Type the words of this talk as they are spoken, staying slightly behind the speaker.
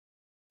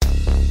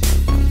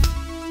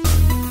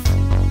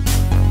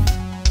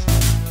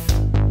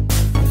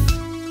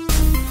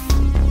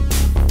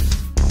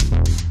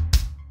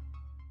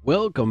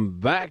Welcome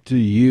back to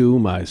you,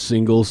 my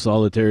single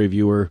solitary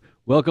viewer.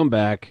 Welcome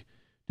back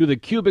to the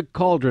Cubic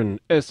Cauldron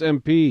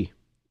SMP.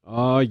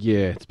 Oh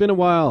yeah, it's been a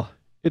while.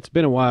 It's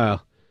been a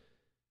while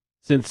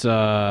since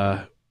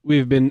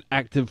we've been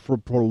active for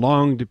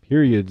prolonged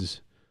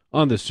periods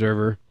on the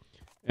server,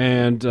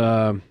 and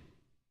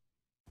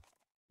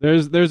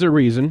there's a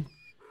reason,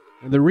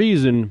 and the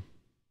reason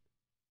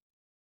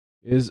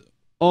is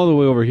all the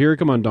way over here.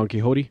 Come on, Don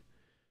Quixote.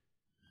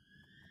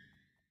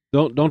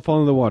 Don't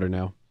fall in the water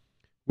now.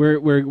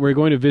 We're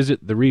going to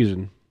visit the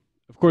reason.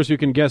 Of course, you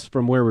can guess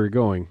from where we're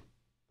going.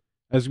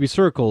 As we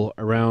circle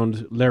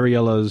around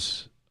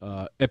Lariella's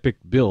epic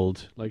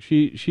build, like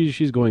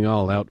she's going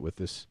all out with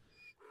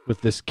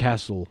this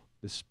castle,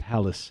 this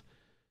palace.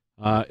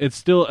 It's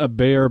still a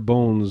bare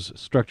bones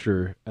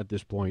structure at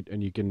this point,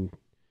 and you can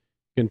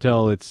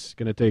tell it's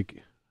gonna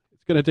take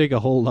a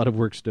whole lot of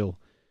work still.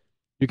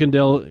 You can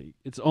tell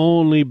it's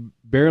only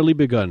barely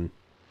begun.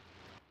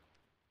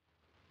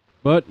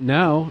 But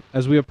now,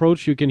 as we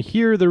approach, you can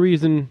hear the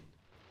reason.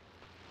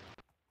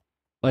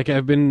 Like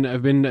I've been a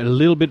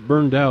little bit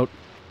burned out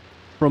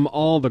from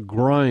all the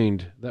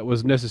grind that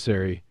was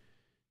necessary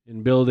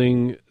in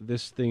building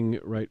this thing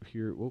right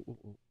here. Whoa, whoa,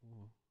 whoa,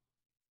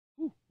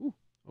 whoa. Ooh, ooh.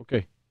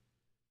 Okay.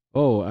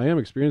 Oh, I am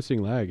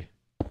experiencing lag.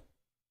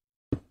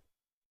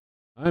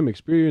 I'm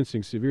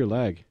experiencing severe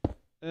lag.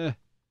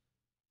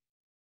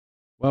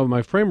 Wow,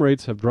 my frame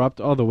rates have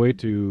dropped all the way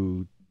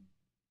to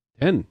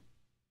 10.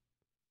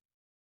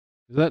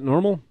 Is that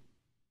normal?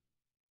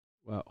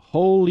 Wow,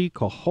 holy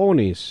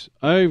cojones.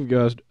 I've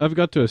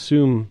got to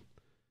assume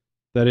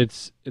that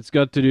it's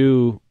got to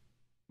do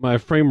my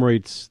frame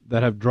rates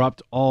that have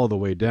dropped all the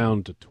way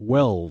down to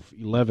 12,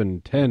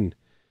 11, 10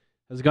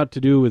 has got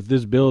to do with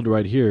this build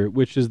right here,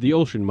 which is the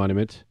Ocean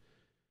Monument.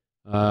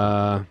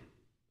 The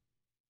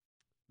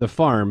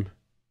farm.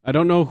 I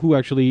don't know who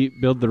actually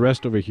built the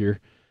rest over here.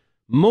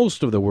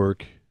 Most of the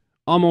work,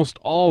 almost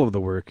all of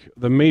the work,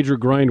 the major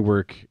grind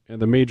work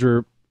and the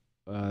major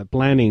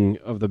planning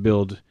of the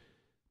build,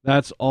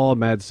 that's all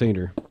Mad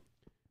Sainer.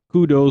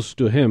 Kudos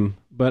to him,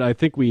 but I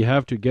think we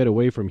have to get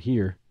away from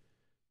here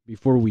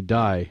before we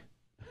die.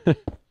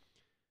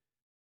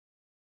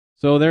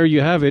 So there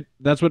you have it.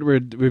 That's what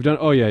we've done.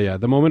 Oh yeah.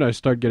 The moment I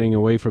start getting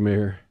away from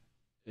here,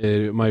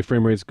 my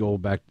frame rates go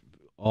back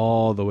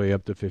all the way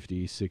up to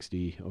 50,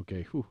 60.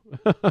 Okay.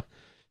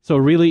 So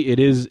really, it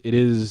is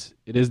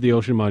the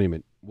Ocean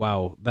Monument.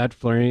 Wow, that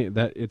flare,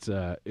 that it's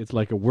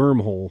like a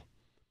wormhole.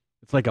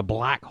 It's like a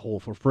black hole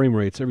for frame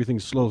rates. Everything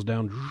slows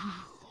down.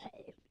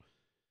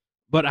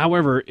 But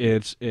however,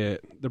 it's the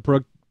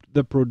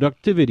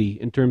productivity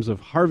in terms of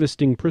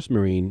harvesting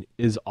prismarine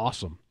is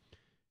awesome.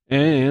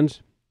 And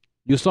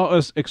you saw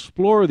us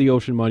explore the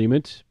Ocean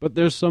Monument, but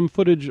there's some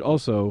footage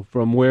also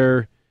from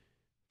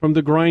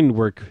the grind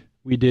work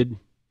we did.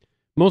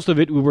 Most of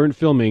it we weren't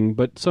filming,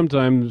 but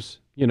sometimes,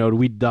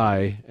 we'd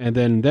die, and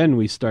then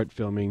we start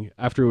filming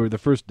after the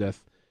first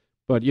death.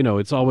 But,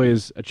 it's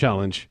always a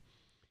challenge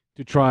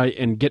to try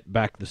and get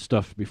back the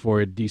stuff before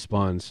it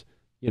despawns,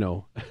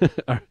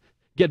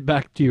 get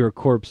back to your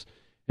corpse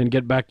and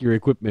get back your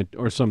equipment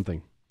or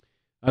something.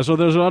 So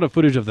there's a lot of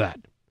footage of that.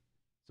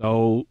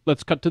 So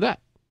let's cut to that.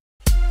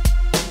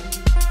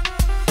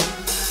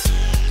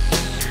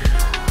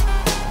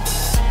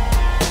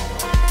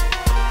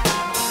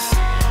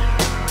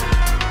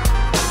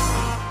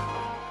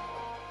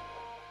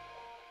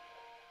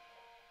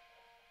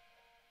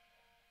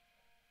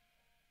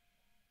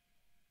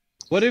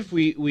 What if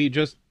we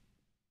just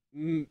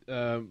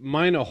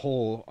mine a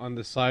hole on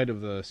the side of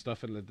the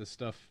stuff and let the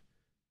stuff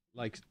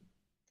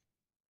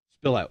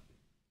spill out?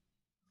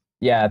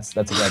 Yeah, that's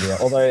a good idea.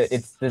 Although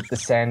it's the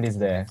sand is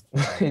there.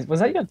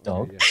 Was that your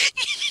dog? Yeah.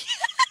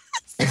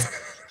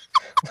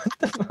 What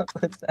the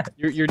fuck was that?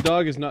 Your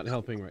dog is not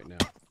helping right now.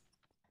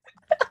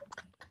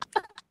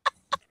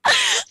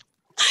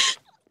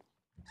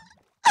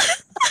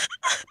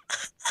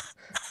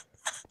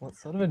 What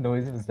sort of a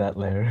noise was that,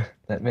 Lara?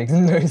 That makes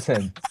no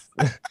sense.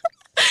 Oh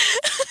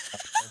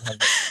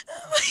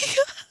my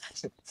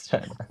gosh. It's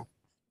trying to...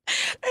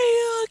 Are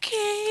you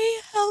okay?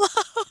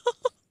 Hello?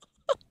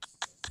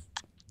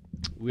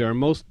 We are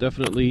most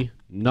definitely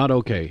not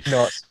okay.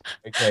 Not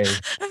okay.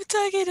 I'm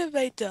talking to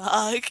my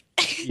dog.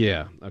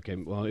 Yeah, okay.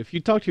 Well, if you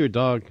talk to your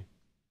dog...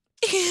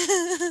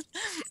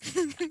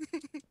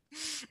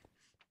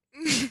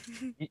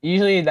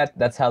 Usually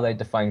that's how they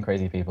define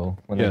crazy people,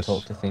 when Yes. they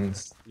talk to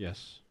things.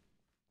 Yes.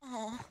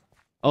 Oh.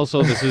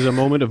 Also, this is a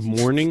moment of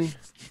mourning.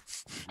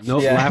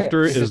 No, Yeah,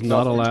 laughter it's is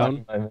not a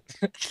allowed.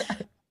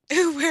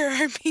 Where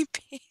are my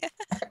pants?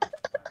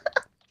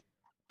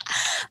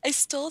 I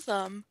stole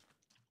them.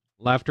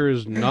 Laughter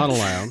is not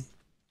allowed.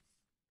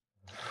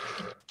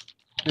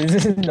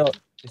 This is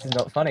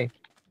not funny.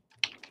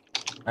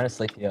 I'm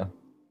asleep here.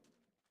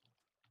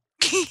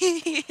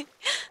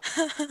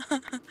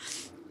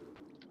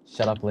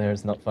 Shut up, Lara.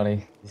 It's not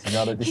funny. This is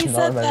not a. This He is not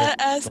a said moment. that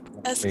as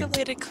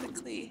escalated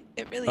quickly.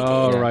 It really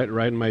Oh, did. Yeah.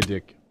 right in my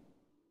dick.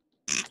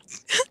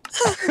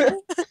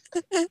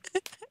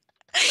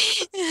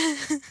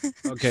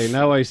 Okay,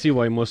 now I see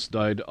why Mus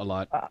died a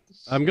lot. Ah,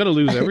 I'm gonna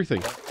lose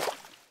everything.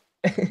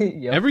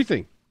 Yep.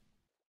 Everything.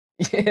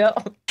 Yeah.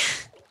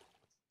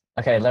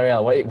 Okay,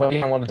 L'Oreal, what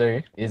you want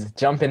to do is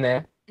jump in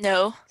there,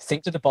 No,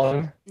 sink to the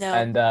bottom, no,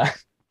 and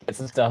get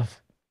some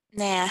stuff.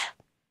 nah,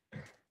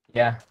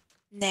 Yeah.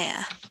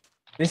 nah.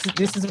 This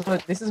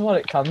is what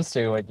it comes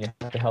to when you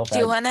have to help Do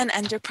you out want an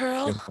ender your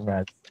pearl?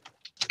 comrades.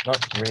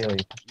 Not really.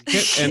 You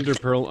can't ender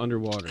pearl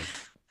underwater.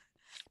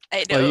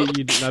 I Well, know.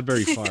 you not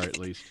very far at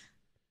least.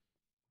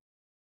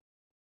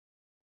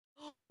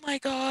 Oh my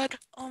god.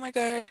 Oh my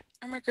god.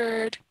 Oh my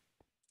god.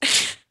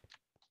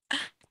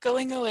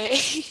 Going away.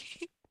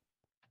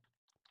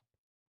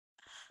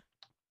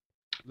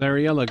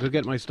 Lariella, go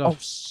get my Oh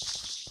stuff.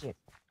 shit!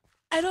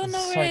 I don't know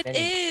There's where so it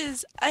many.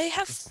 is. I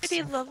have There's 30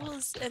 so-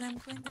 levels and I'm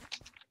going to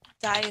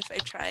die if I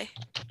try.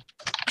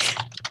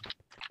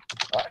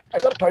 Alright, I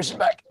got a potion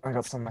back. I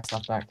got some of my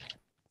stuff back.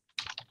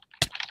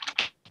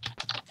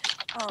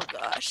 Oh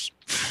gosh.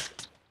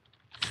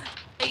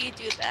 How you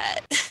do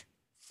that?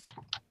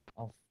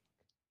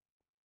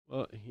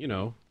 Well, you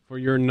know, for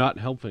your not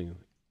helping.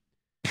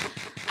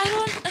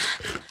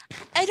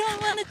 I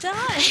don't want to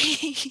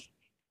die.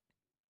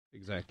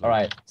 Exactly. All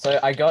right, so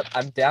I'm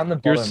down the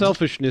bottom. Your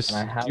selfishness,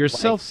 and I have, your like,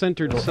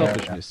 self-centered little area.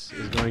 selfishness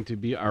is going to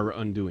be our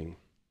undoing.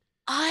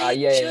 I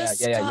Yeah.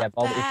 just got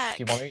Bob, back if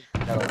you want me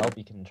to help,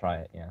 you can try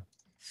it. Yeah.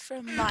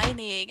 from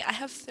mining. I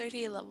have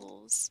 30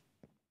 levels.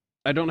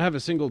 I don't have a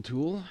single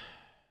tool.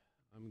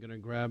 I'm gonna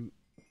grab...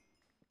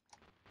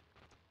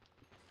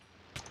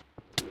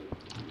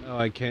 Oh,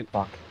 I can't.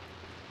 Fuck.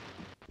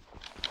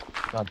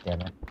 God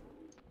damn it.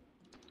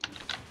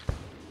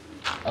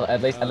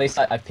 At least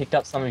I picked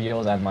up some of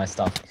yours and my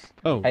stuff.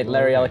 Oh. Hey,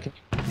 well, L'Oreal, okay.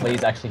 can you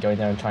please actually go in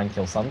there and try and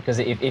kill some? Because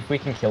if we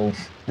can kill,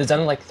 there's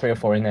only like 3 or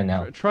 4 in there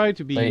now. Try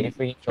to be. So if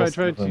we Try kill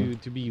some of them-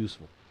 to be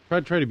useful.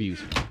 Try to be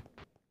useful.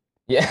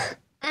 Yeah.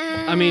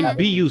 I mean, That'd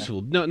be be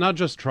useful. No, not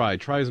just try.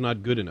 Try is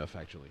not good enough,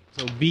 actually.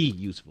 So be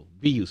useful.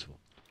 Be useful.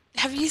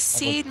 Have you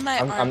seen my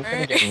armor? I'm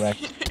gonna get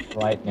wrecked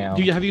right now.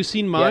 Have you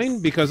seen mine?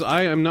 Yes. Because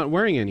I am not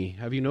wearing any.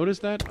 Have you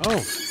noticed that?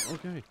 Oh,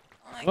 okay.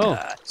 Oh my Well.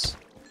 gosh.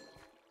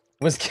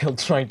 Was killed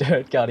trying to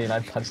hurt Guardian.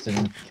 I punched him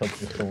and killed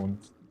the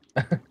thorns.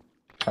 God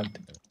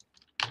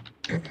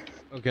damn it.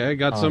 Okay, I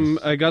got Oh,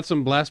 I got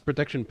some blast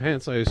protection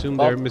pants. I assume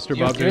Bob, they're Mr.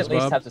 you Bob at James least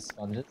Bob. have the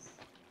sponges.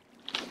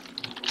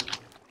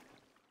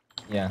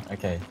 Yeah.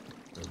 Okay.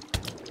 Good.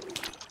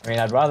 I mean,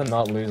 I'd rather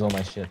not lose all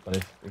my shit, but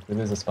if we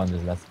lose the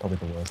sponges, that's probably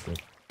the worst bit.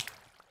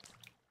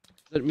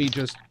 Let me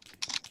just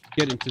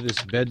get into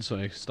this bed so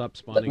I stop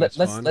spawning at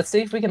spawn. Let's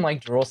see if we can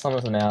like draw some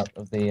of them out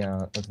of the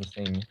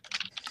thing.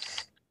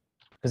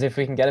 Because if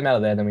we can get them out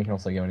of there, then we can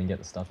also go in and get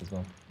the stuff as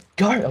well.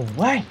 Go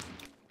away!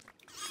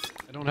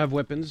 I don't have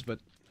weapons, but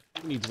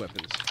who needs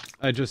weapons?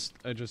 I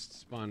just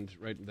spawned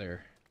right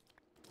there.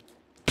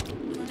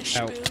 Want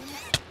a Ow. spoon?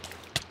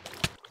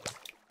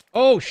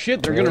 Oh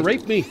shit! They're gonna Really?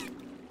 rape me.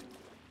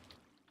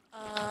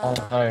 Oh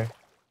no.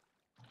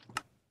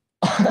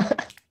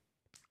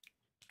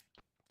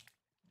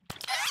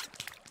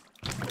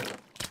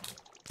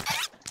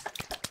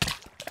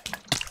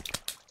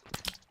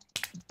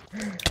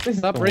 This is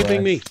Stop the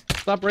raping me! worst.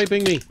 Stop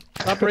raping me!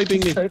 Stop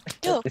raping me!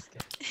 Yo.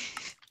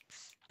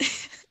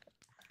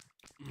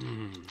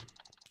 Mm.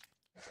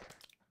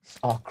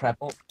 Oh crap!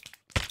 Oh.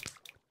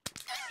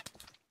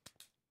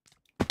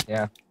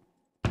 Yeah.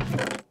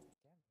 Mm,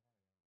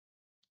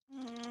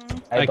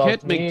 Hey, I Bob, can't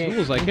can make you-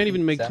 tools. I can't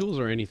even make Set- tools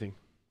or anything.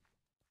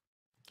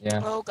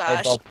 Yeah. oh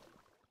Hey, gosh. Bob.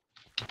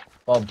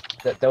 Bob,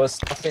 there was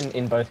stuff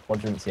in both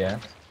quadrants, yeah?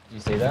 Did you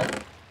see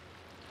that?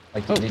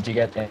 Like, Oh. did you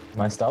get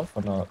my stuff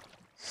or not?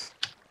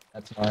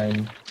 That's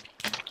mine.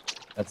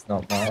 That's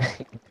not mine.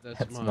 That's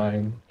That's mine.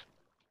 mine.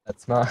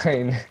 That's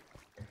mine.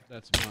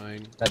 That's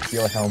mine. That's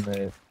your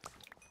helmet.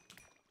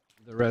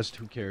 The rest,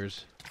 who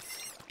cares?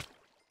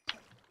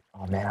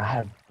 Oh man, I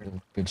had a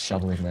really good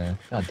shovel in there.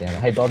 God damn it.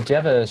 Hey Bob, do you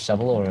have a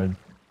shovel or a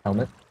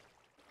helmet?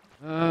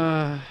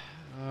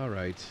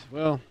 Alright.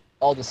 Well,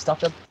 Oh, the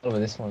stuff up over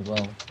this one as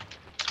well.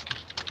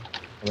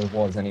 Well, it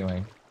was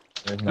anyway.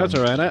 There's that's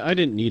none. alright. I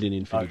didn't need an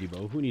infinity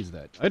bow. Who needs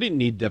that? I didn't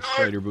need depth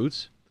strider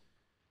boots.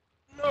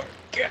 No,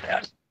 get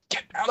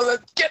out of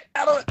it! Get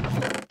out of it!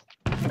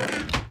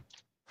 I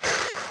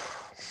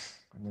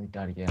nearly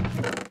died again. Oh,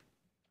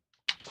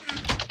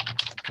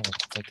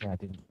 it's okay, I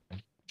didn't.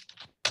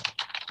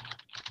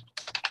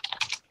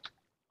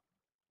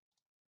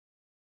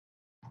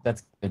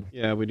 That's good.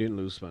 Yeah, we didn't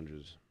lose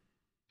sponges.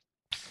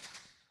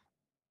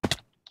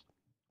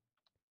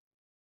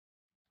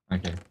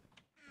 Okay.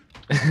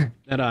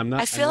 And I'm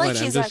not I feel like annoyed.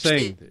 I'm he's just actually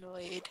saying. That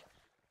annoyed.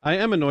 I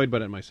am annoyed,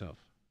 but at myself.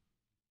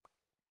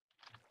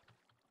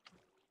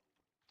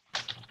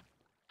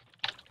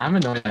 I'm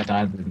annoyed I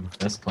died in the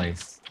first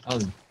place. That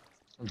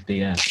was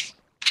BS.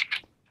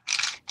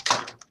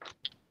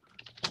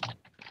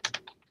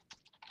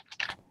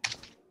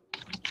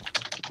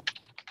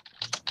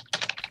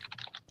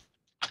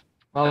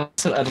 Well,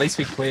 so at least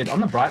we cleared,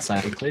 on the bright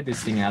side, we cleared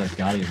this thing out of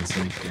Guardian,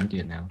 so we can empty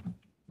it now.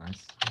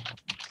 Nice.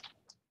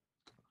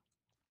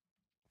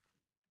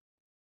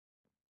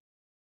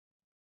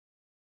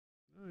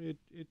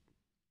 It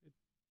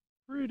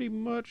pretty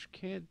much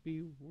can't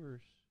be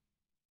worse.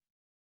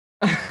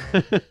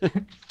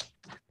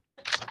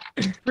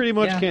 Pretty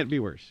much Yeah. can't be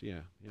worse.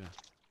 Yeah.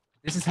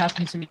 This has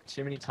happened to me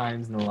too many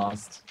times in the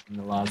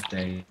last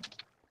day.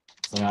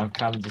 So I've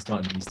kind of just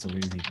gotten used to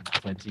losing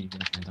plenty of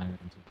my diamond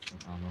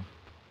into armor.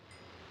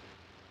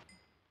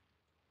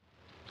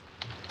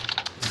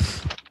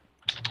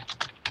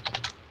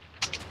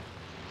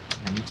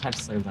 Man, you type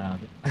so loud.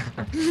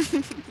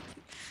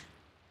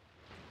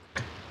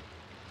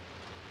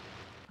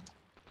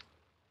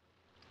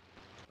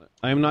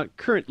 I am not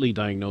currently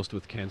diagnosed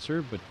with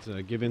cancer,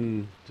 but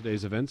given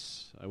today's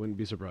events, I wouldn't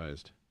be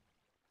surprised.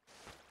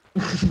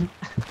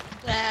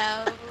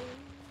 Wow.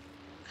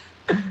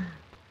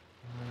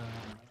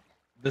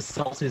 The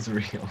salt is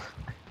real.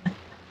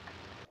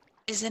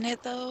 Isn't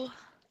it though?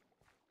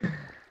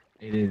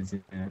 It is,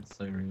 yeah, it's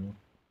so real.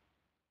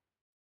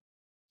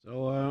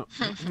 So,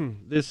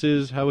 this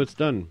is how it's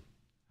done.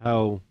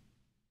 How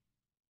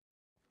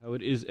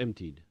it is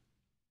emptied.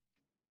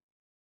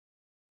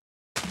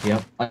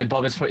 Yep.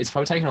 Bob, it's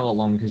probably taking a lot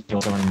longer because you're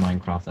also running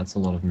Minecraft. That's a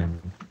lot of memory.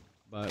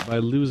 By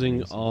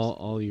losing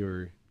all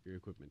your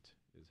equipment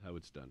is how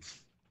it's done.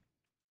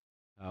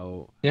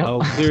 How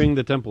clearing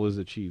the temple is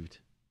achieved.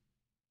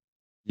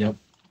 Yep.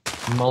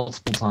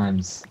 Multiple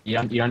times. You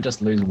don't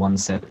just lose one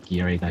set of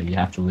gear either. You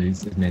have to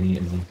lose as many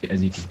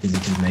as you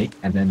can make,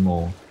 and then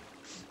more.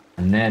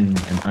 And then,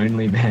 and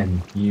only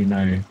then, you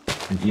know,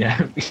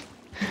 yeah,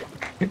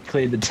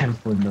 clear the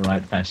temple in the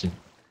right fashion.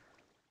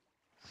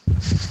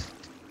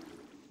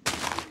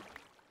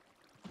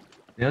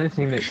 The only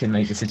thing that can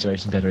make the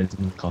situation better is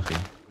more coffee.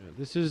 Yeah,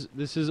 this is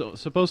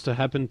supposed to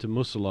happen to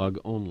Musalog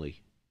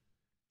only.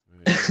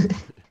 Right.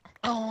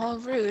 Oh,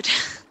 rude.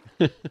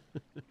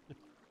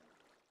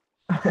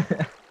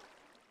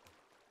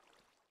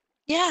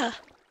 Yeah.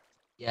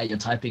 Yeah, your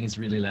typing is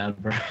really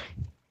loud, bro.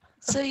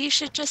 So you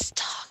should just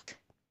talk.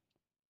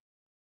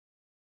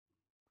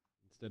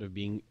 Instead of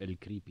being el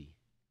creepy.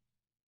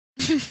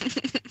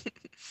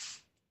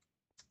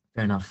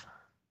 Fair enough.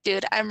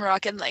 Dude, I'm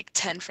rocking like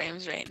 10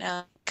 frames right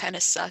now. Kind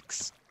of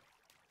sucks.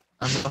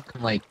 I'm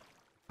rocking like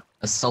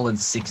a solid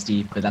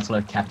 60, but that's what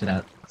I've capped it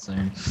at, so...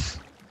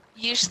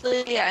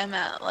 Usually I'm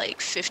at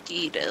like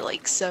 50 to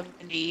like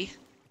 70.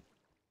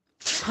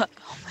 Oh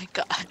my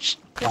gosh.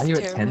 Why are you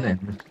at 10 terrible.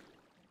 then?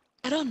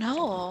 I don't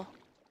know.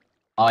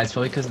 Oh, it's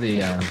probably because the,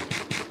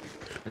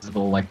 it's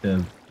all like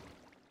the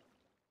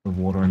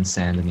water and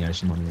sand in the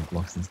ocean on the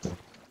blocks and stuff.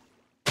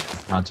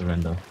 It's hard to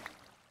render.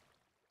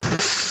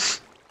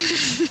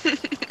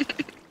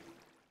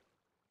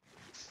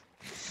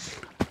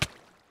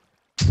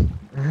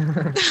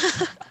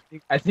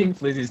 I think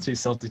Flizzy is too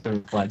salty to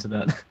reply to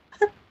that.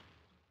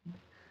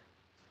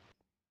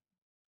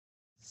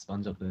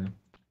 Sponge up there.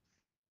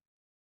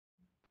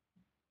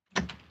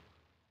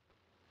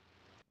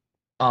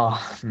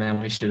 Oh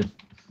man, we should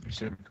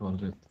have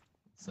recorded it.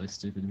 So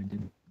stupid we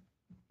didn't.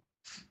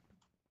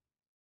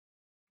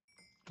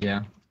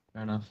 Yeah,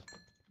 fair enough.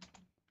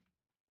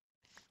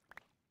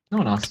 No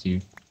one asked you.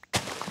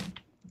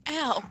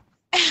 Ow.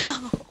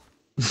 Ow.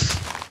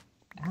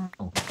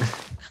 Ow.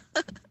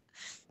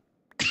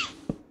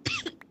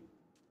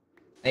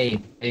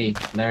 Hey,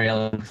 Larry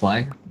Allen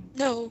Fly.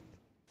 No.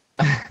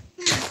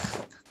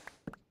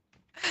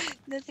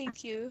 No,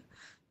 thank you.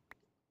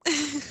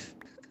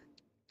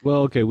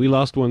 Well, okay, we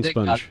lost one Dick,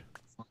 sponge.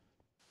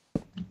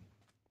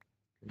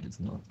 It's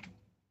not.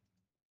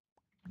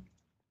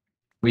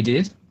 We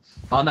did?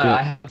 Oh no,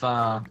 Yeah.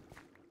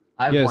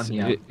 I have Yes, one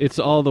here. it's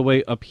all the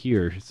way up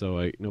here,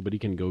 so nobody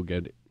can go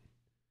get it.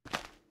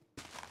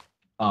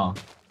 Oh,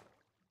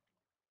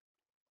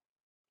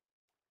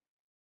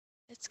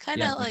 It's kind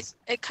Yeah, of like, it's-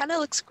 it kind of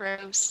looks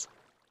gross.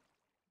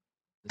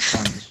 the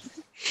sponge.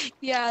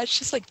 Yeah, it's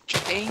just like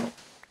dripping.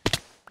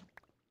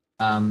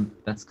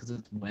 That's because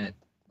it's wet.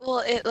 Well,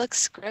 it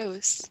looks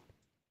gross.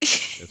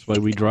 That's why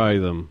we dry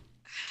them.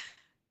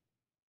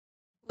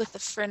 With the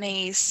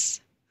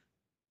furnace.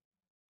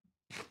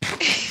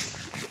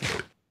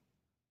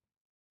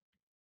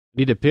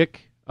 Need a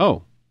pick?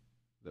 Oh,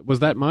 was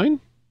that mine?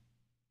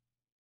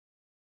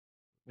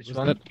 Which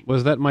one?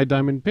 Was that my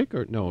diamond pick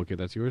or no? Okay,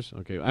 that's yours.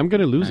 Okay, I'm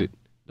gonna lose No. it.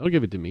 Don't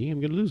give it to me.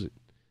 I'm gonna lose it.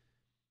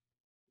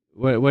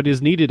 What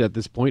is needed at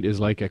this point is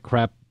like a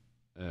crap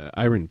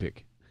iron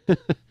pick.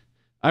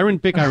 Iron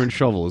pick, iron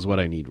shovel is what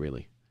I need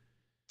really.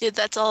 Dude,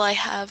 that's all I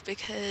have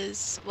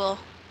because, well,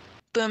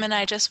 Boom and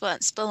I just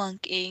went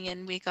spelunking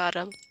and we got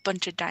a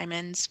bunch of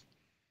diamonds.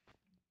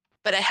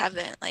 But I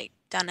haven't, like,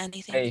 done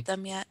anything Hey. with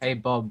them yet. Hey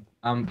Bob,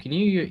 can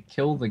you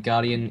kill the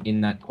guardian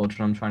in that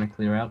quadrant I'm trying to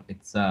clear out?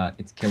 It's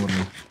killing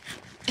me.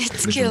 It's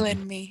Listen.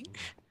 killing me.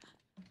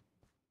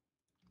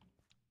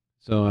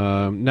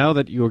 So now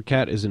that your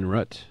cat is in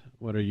rut,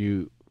 what are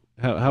you?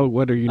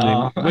 What are you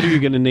Oh. what are you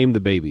gonna name the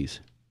babies?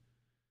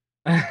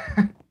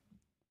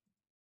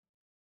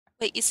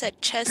 Wait, you said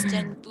chest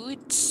and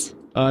boots?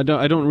 I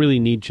don't really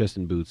need chest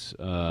and boots.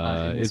 in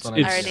this It's one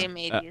I already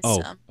made you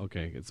oh, some.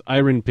 okay. It's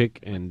iron pick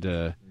and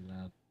I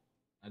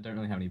don't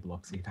really have any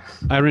blocks either.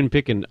 iron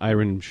pick and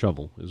iron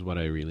shovel is what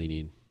I really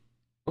need.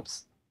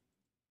 Oops.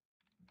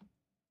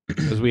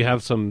 because we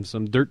have some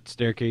dirt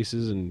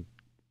staircases and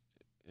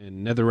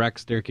netherrack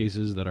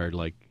staircases that are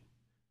like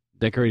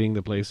decorating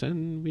the place,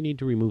 and we need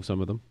to remove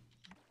some of them.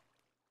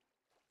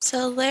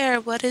 So,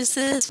 Lair, what is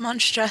this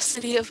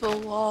monstrosity of a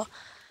wall?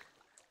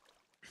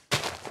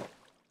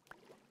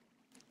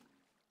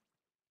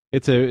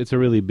 It's a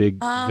really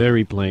big, Um,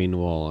 very plain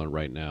wall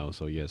right now.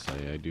 So yes,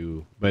 I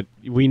do. But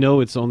we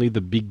know it's only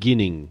the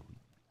beginning.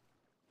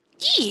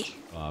 Yee!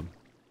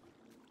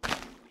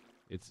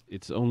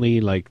 It's only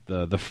like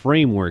the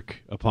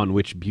framework upon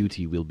which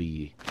beauty will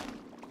be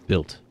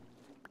built.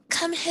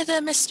 Come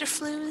hither, Mr.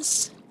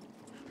 Flouz.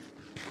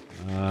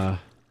 I'm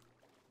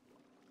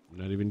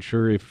not even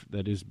sure if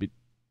that is.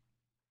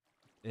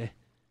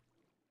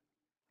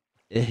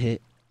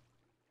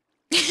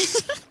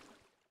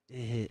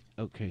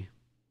 Okay.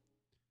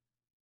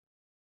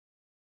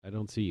 I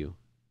don't see you.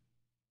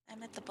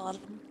 I'm at the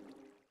bottom.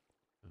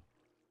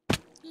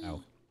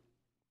 Ow.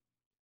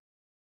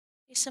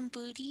 Here's some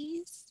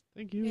booties.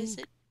 Thank you.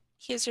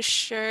 Here's a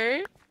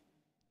shirt.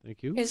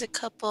 Thank you. Here's a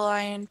couple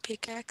iron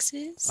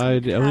pickaxes. I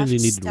and only half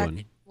needed stack-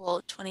 one.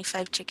 Well,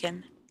 25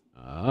 chicken.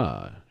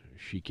 Ah,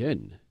 she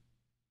can.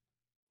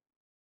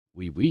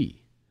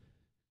 Oui.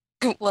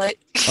 What?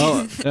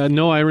 Oh,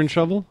 no iron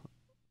shovel?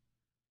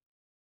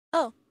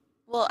 Oh,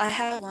 well, I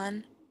have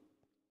one.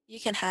 You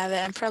can have it.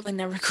 I'm probably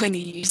never going to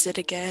use it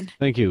again.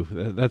 Thank you.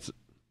 That's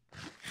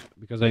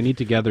because I need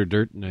to gather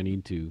dirt and I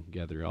need to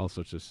gather all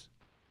sorts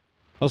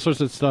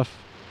of stuff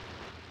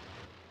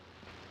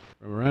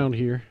from around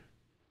here.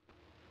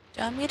 Do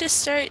you want me to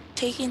start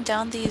taking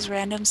down these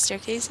random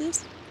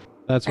staircases?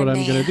 That's what Or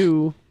I'm gonna nah?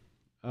 do.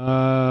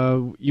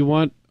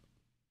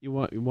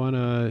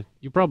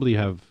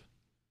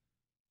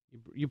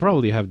 You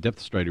probably have depth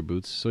strider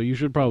boots, so you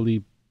should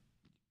probably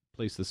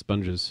place the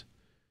sponges.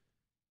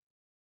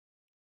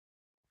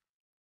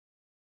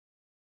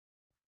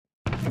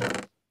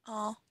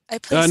 Oh, I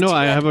placed No, two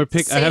I at have the a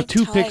pick. I have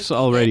same two picks time.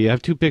 already. I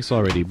have two picks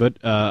already, but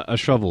a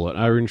shovel, an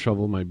iron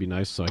shovel, might be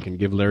nice, so I can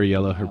give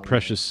Lariella her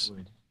precious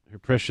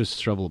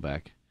shovel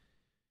back.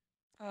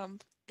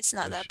 It's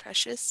not that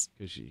precious.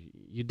 Because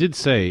you did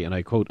say, and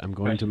I quote, "I'm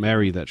going to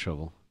marry that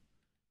shovel,"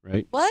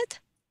 right? What?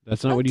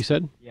 That's not what you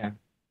said. Yeah.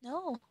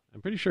 No,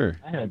 I'm pretty sure.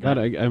 I heard God,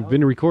 that. I've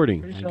been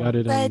recording. Pretty I sure. got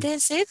it. but I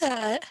didn't say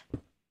that.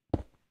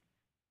 That's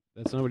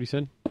That's not what he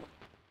said.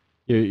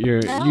 You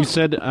No.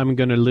 said I'm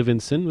gonna live in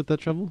sin with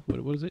that shovel.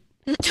 What is it?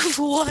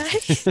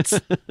 What?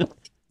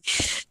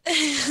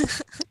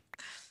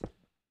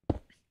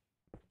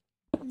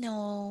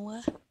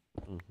 No.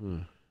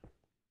 Mhm.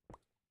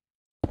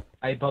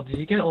 Hey Bob, did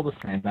you get all the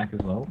sand back as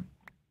well?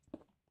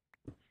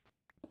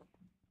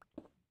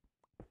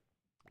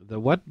 The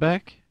what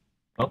back?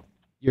 Oh.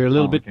 You're a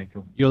little bit. Okay,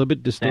 cool. You're a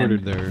bit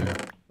distorted Sand. there.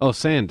 Oh,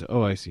 sand.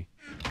 Oh, I see.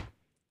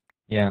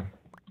 Yeah.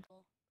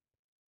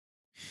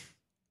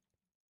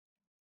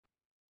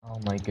 Oh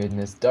my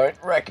goodness, don't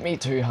wreck me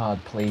too hard,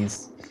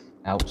 please.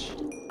 Ouch.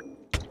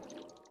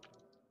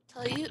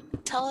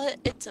 Tell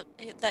it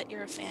that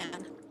you're a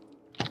fan,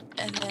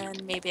 and then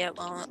maybe it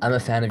won't. I'm a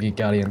fan of you,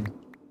 Guardian.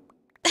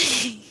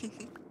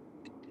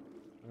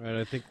 All right,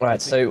 I think.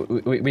 Right, so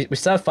we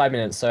still have 5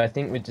 minutes, so I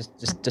think we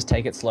just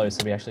take it slow,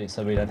 so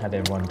we don't have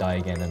everyone die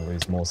again and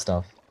lose more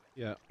stuff.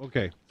 Yeah.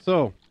 Okay.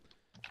 So,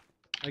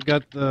 I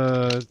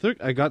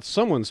got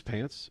someone's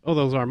pants. Oh,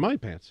 those are my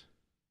pants.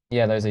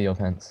 Yeah, those are your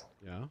pants.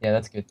 Yeah. Yeah,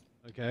 that's good.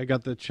 Okay, I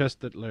got the chest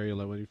that Larry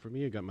waited for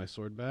me. I got my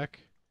sword back.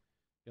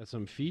 Got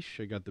some fish.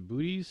 I got the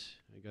booties.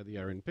 I got the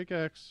iron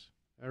pickaxe,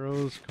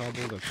 arrows,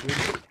 cobble. That's good.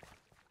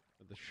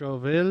 Got the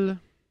shovel.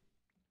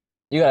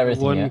 You got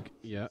everything,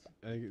 Yeah.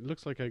 It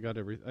looks like I got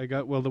everything.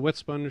 The wet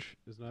sponge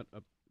is not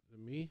up to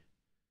me.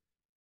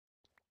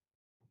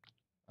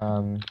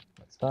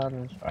 That's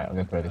fun. Alright, I'll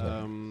go for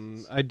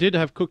everything. I did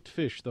have cooked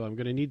fish though. I'm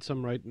gonna need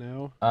some right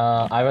now.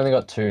 I've only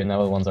got 2, and they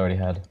were the ones I already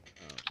had.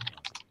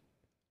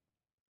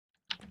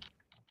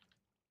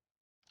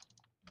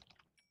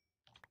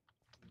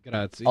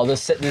 Grazie. Oh,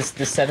 there's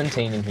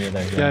 17 in here though.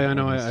 Yeah, I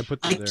know. I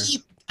put them there.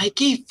 I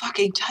keep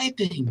fucking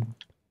typing.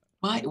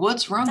 Why?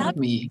 What's wrong with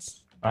me?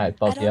 Alright, I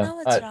Bob, don't yeah. know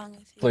what's wrong with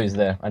you. Blue's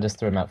there. I just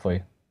threw him out for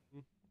you.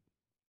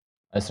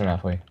 I just threw him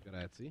out for you.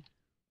 Grazie.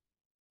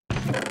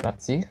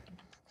 Grazie.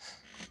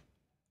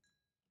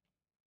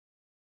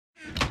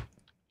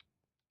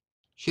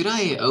 Should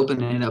I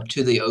open it up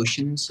to the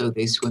ocean so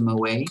they swim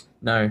away?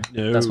 No,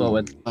 No. that's what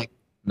we're... Like,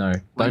 No,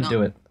 why don't do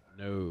not? it.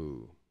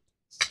 No.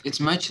 It's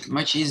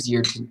much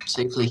easier to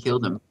safely kill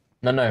them.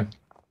 No.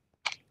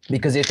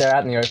 Because if they're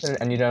out in the open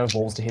and you don't have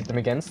walls to hit them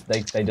against,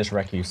 they just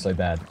wreck you so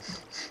bad.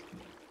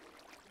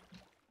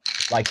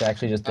 Like they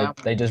actually just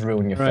they just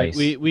ruin your Right.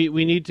 face.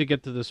 We need to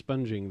get to the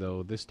sponging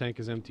though. This tank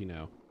is empty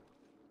now.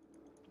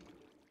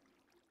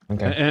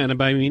 Okay. And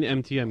by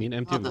empty, I mean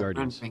empty Oh, of the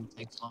guardians. thing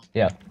takes long.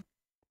 Yeah.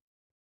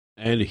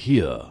 And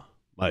here,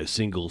 my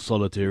single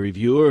solitary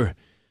viewer,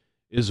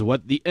 is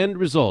what the end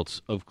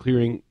results of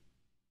clearing.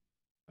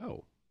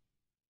 Oh.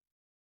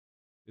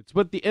 It's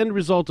what the end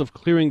result of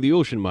clearing the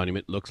ocean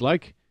monument looks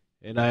like,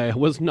 and I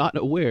was not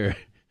aware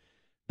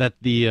that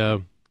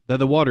the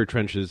water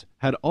trenches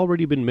had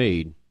already been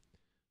made.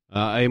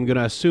 I am going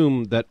to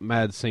assume that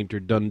Mad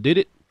Sainter done did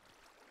it.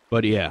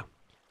 But yeah,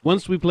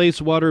 once we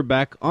place water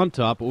back on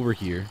top over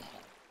here,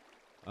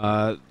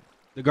 the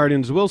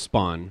guardians will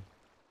spawn,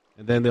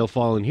 and then they'll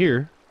fall in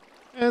here,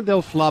 and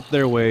they'll flop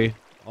their way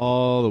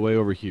all the way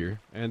over here.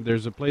 And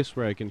there's a place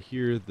where I can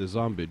hear the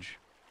zombage.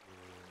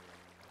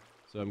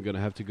 So I'm going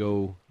to have to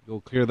go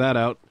clear that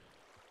out.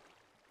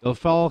 They'll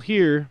fall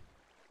here,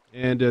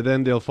 and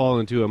then they'll fall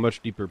into a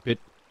much deeper pit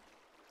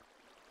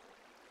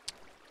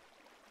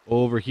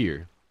over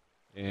here.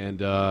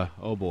 And,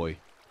 oh boy.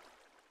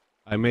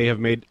 I may have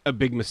made a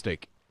big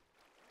mistake.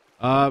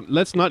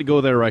 Let's not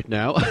go there right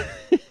now.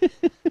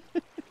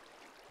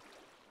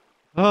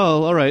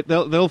 Oh, alright.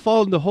 They'll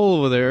fall in the hole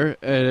over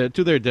there,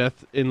 to their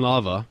death in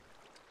lava.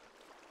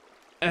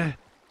 Okay.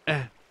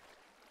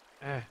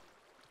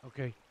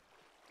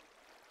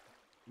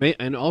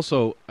 And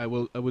also, I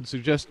would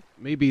suggest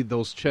maybe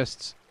those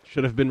chests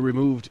should have been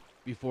removed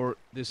before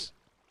this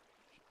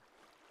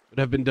would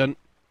have been done.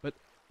 But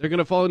they're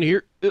gonna fall in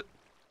here,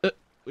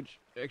 which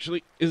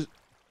actually is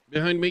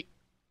behind me.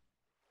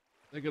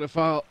 They're gonna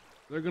fall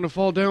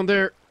down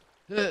there,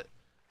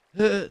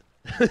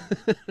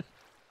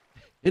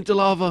 into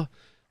lava,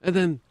 and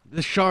then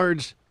the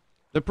shards,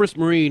 the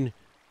prismarine,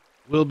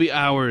 will be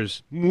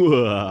ours.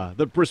 Mwah,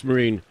 the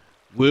prismarine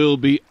will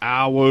be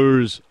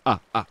ours.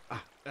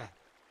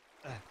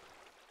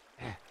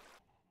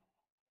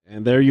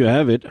 And there you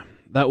have it.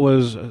 That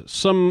was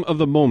some of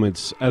the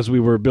moments as we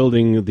were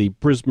building the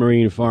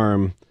prismarine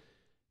farm,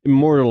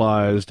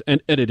 immortalized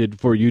and edited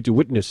for you to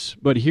witness.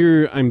 But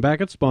here, I'm back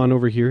at spawn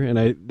over here,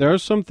 and there are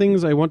some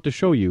things I want to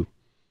show you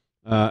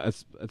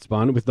at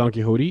spawn with Don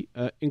Quixote,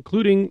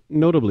 including,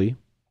 notably,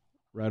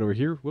 right over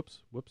here.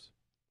 Whoops. Whoops.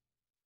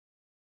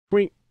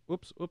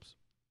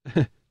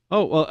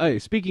 Oh, well, hey,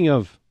 speaking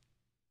of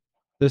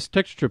this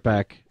texture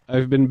pack,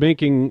 I've been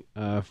making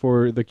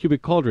for the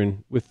Cubic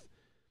Cauldron with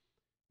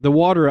the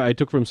water I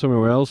took from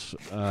somewhere else,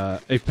 a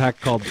pack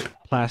called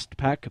Plast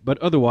Pack, but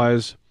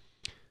otherwise,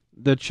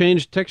 the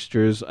changed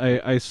textures,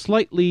 I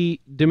slightly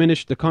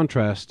diminished the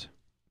contrast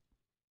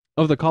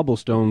of the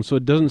cobblestone so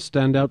it doesn't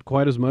stand out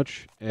quite as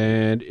much,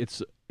 and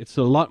it's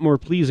a lot more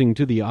pleasing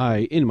to the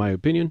eye, in my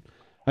opinion.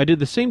 I did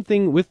the same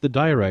thing with the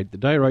diorite. The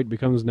diorite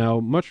becomes now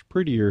much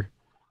prettier,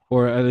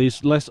 or at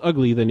least less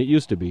ugly than it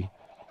used to be.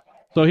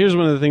 So here's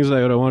one of the things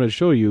that I wanted to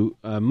show you.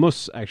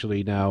 Mus,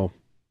 actually, now...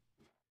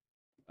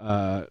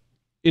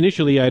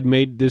 initially, I'd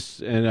made this,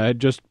 and I'd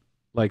just,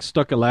 like,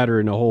 stuck a ladder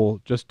in a hole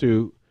just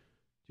to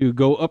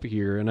go up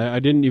here, and I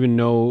didn't even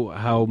know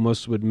how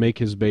Mus would make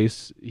his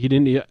base.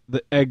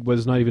 The egg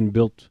was not even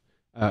built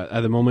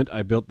at the moment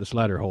I built this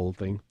ladder hole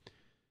thing.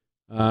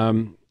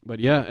 But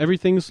yeah,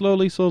 everything's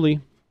slowly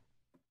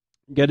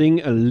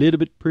getting a little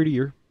bit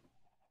prettier.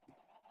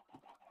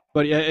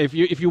 But yeah, if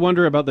you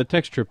wonder about the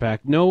texture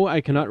pack, no,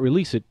 I cannot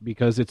release it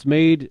because it's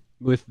made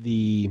with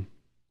the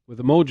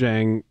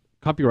Mojang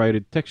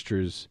copyrighted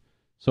textures.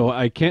 So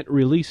I can't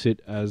release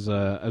it as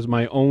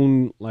my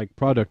own like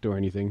product or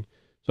anything.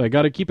 So I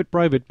got to keep it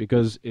private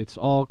because it's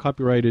all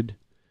copyrighted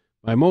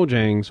by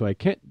Mojang, so I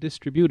can't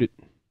distribute it.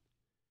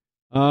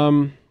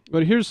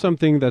 But here's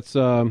something that's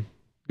going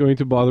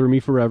to bother me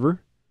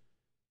forever.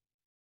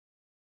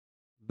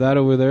 That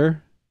over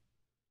there.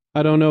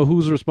 I don't know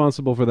who's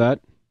responsible for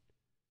that,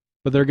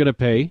 but they're going to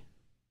pay.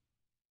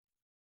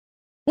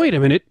 Wait a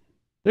minute.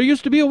 There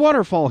used to be a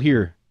waterfall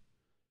here.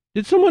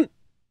 Did someone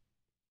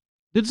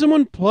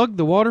plug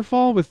the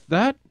waterfall with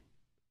that?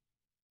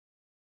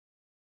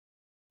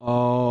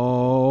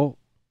 Oh,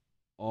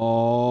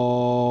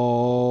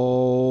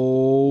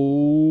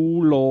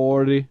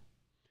 lordy.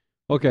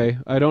 Okay,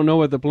 I don't know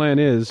what the plan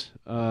is.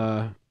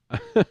 I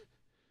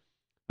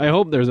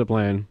hope there's a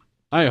plan.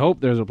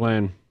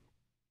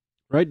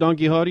 Right, Don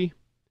Quixote?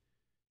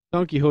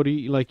 Don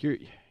Quixote, like you're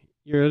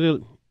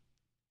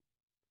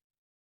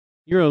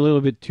a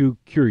little bit too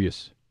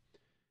curious.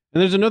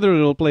 And there's another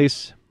little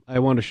place I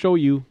want to show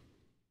you,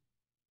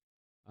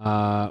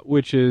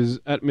 which is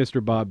at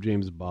Mr. Bob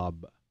James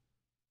Bob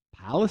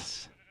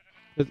Palace.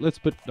 Let's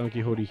put Don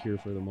Quixote here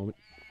for the moment.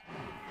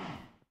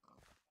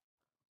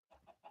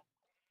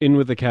 In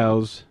with the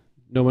cows.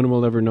 No one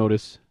will ever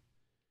notice.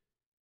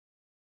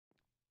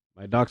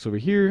 My dock's over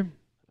here.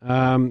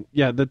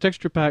 Yeah, the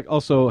texture pack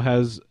also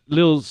has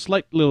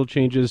slight little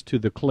changes to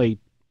the clay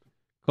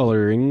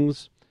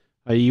colorings.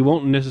 You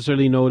won't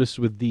necessarily notice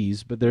with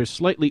these, but they're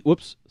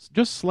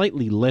just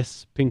slightly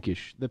less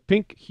pinkish. The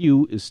pink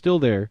hue is still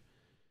there.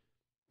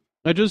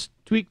 I just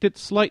tweaked it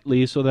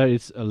slightly so that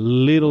it's a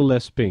little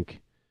less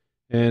pink.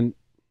 And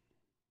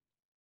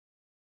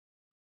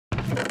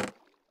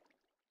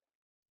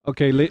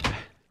okay,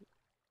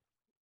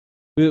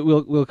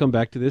 we'll come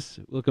back to this.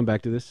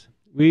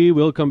 We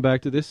will come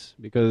back to this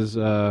because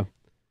yeah.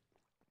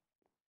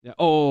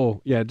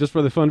 Oh yeah, just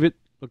for the fun of it.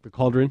 Look, the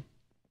cauldron,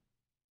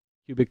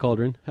 Cubic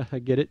Cauldron. I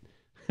get it.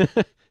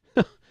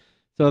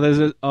 So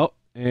there's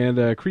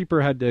and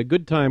Creeper had a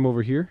good time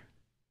over here.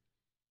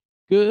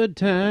 Good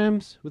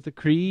times with the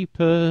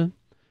creeper.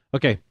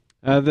 Okay,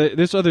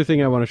 this other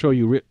thing I want to show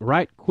you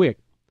right quick.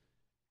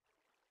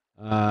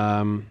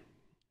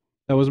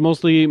 That was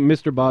mostly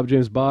Mr. Bob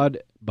James Bod.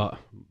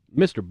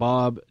 Mr.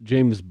 Bob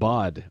James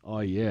Bod. Oh,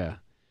 yeah.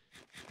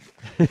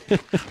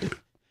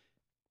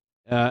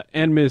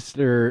 And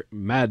Mr.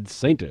 Mad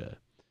Santa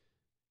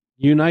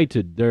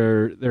united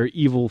their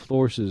evil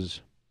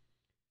forces.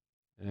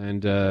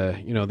 And,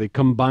 they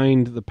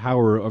combined the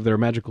power of their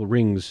magical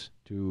rings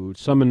to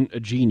summon a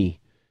genie.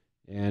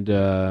 And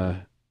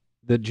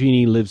the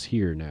genie lives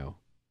here now.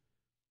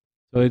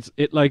 So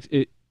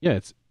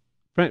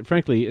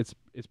frankly, it's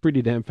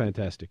pretty damn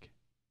fantastic.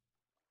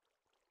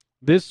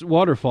 This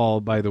waterfall,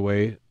 by the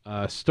way,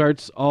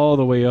 starts all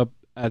the way up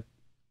at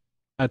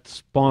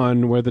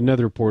spawn where the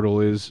nether portal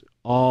is,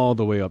 all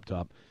the way up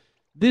top.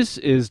 This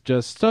is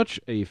just such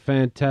a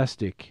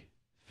fantastic,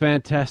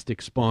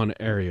 fantastic spawn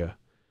area.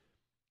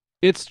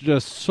 It's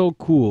just so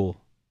cool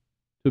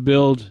to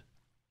build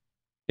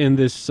in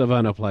this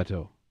savanna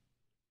plateau.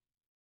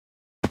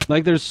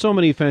 Like, there's so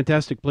many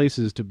fantastic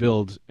places to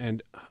build,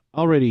 and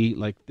already,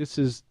 like, it's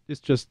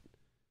just...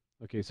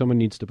 Okay, someone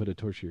needs to put a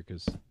torch here,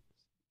 because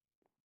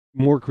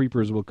more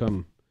creepers will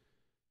come.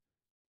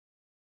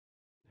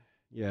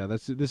 Yeah,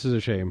 this is a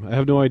shame. I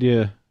have no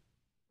idea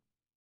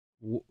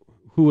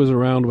who was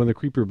around when the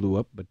creeper blew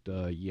up, but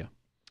yeah.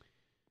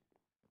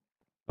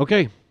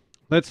 Okay,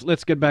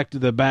 let's get back to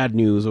the bad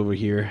news over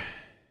here.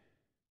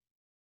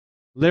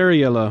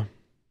 Lariella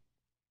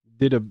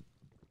did a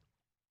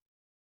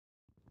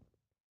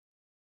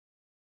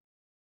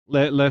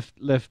left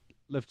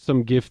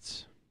some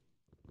gifts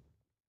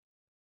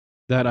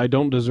that I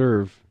don't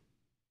deserve.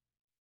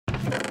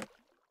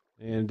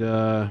 And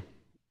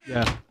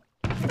yeah.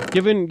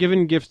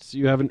 Given gifts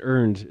you haven't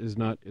earned is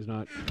not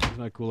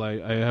cool.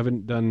 I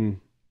haven't done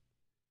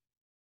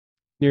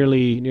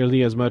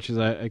nearly as much as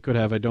I could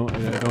have. I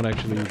don't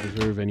actually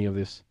deserve any of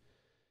this.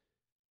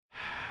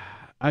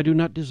 I do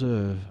not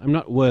deserve. I'm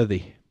not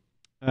worthy.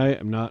 I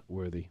am not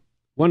worthy.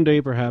 One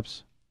day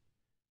perhaps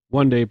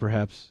I'm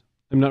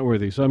not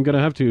worthy. So I'm gonna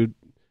have to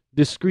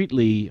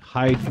discreetly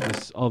hide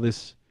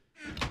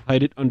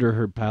hide it under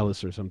her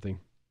palace or something.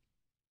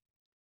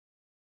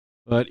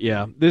 But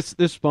yeah, this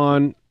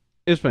spawn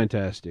is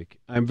fantastic.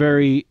 I'm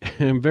very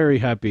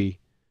happy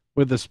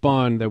with the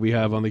spawn that we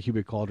have on the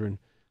Cubic Cauldron.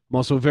 I'm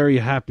also very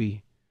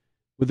happy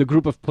with the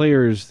group of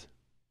players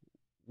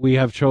we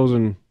have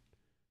chosen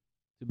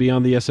to be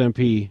on the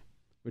SMP,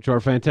 which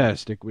are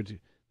fantastic. Which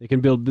they can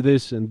build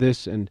this, and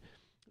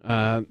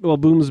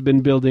Boom's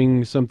been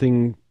building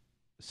something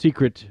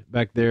secret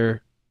back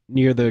there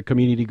near the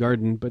community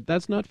garden, but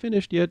that's not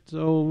finished yet,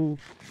 so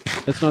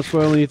let's not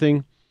spoil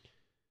anything.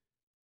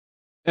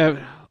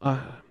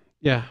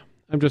 Yeah,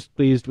 I'm just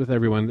pleased with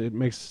everyone. It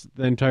makes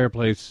the entire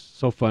place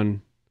so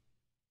fun.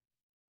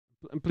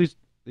 I'm pleased.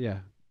 Yeah,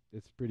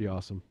 it's pretty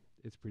awesome.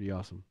 It's pretty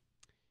awesome.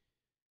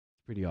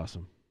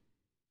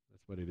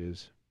 That's what it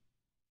is.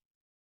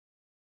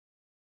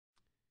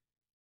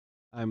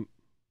 I'm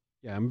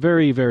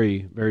very,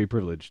 very, very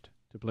privileged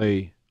to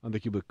play on the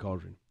Cubic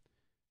Cauldron.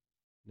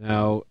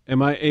 Now,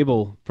 am I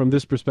able, from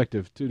this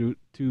perspective,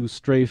 to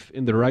strafe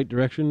in the right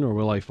direction, or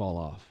will I fall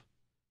off?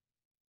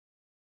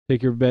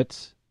 Take your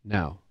bets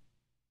now.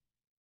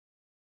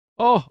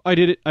 Oh, I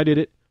did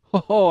it.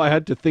 Oh, I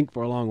had to think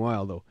for a long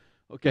while, though.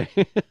 Okay.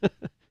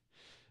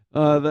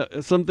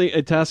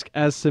 A task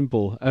as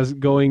simple as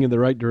going in the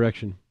right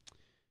direction.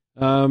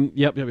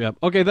 Yep.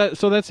 Okay,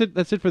 that's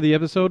it for the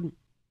episode.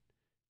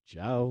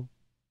 Ciao.